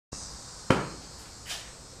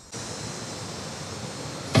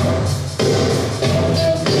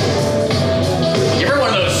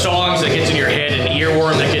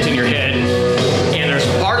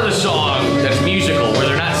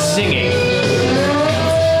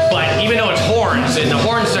horns, and the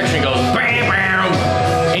horn section goes bam,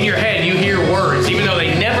 bam. In your head, you hear words, even though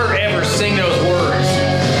they never ever sing those words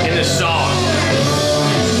in the song.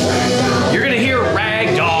 You're gonna hear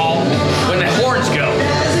ragdoll when the horns go.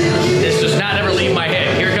 This does not ever leave my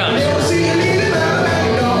head. Here it comes.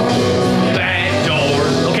 Back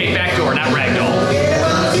door. Okay, back door, not ragdoll.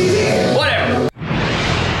 Whatever.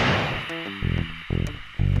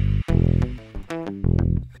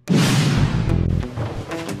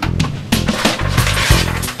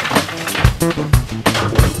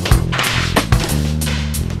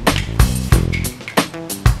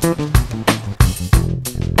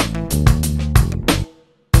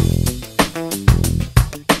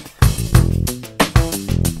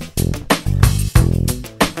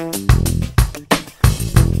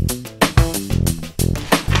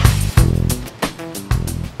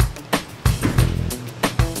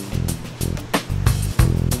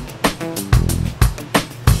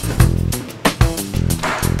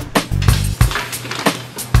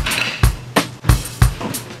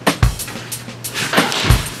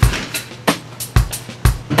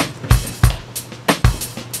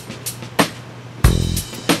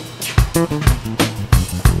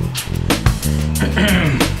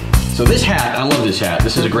 So this hat, I love this hat.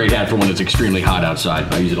 This is a great hat for when it's extremely hot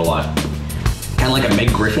outside. I use it a lot. Kind of like a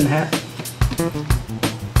Meg Griffin hat.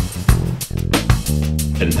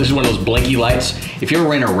 And this is one of those blinky lights. If you're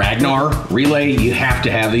running a Ragnar relay, you have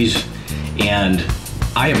to have these. And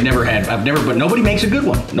but nobody makes a good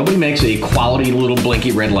one. Nobody makes a quality little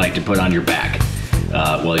blinky red light to put on your back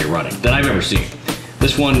while you're running that I've ever seen.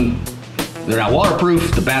 This one, they're not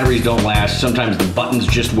waterproof, the batteries don't last, sometimes the buttons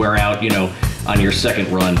just wear out, you know, on your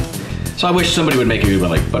second run. So I wish somebody would make a good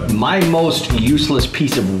one, but my most useless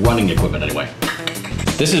piece of running equipment anyway.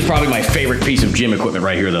 This is probably my favorite piece of gym equipment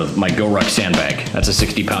right here, my GoRuck sandbag. That's a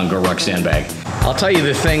 60-pound GoRuck sandbag. I'll tell you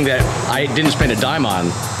the thing that I didn't spend a dime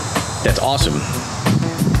on that's awesome.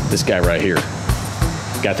 This guy right here.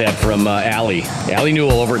 Got that from Allie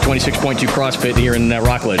Newell over at 26.2 CrossFit here in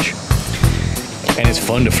Rockledge. And it's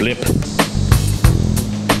fun to flip.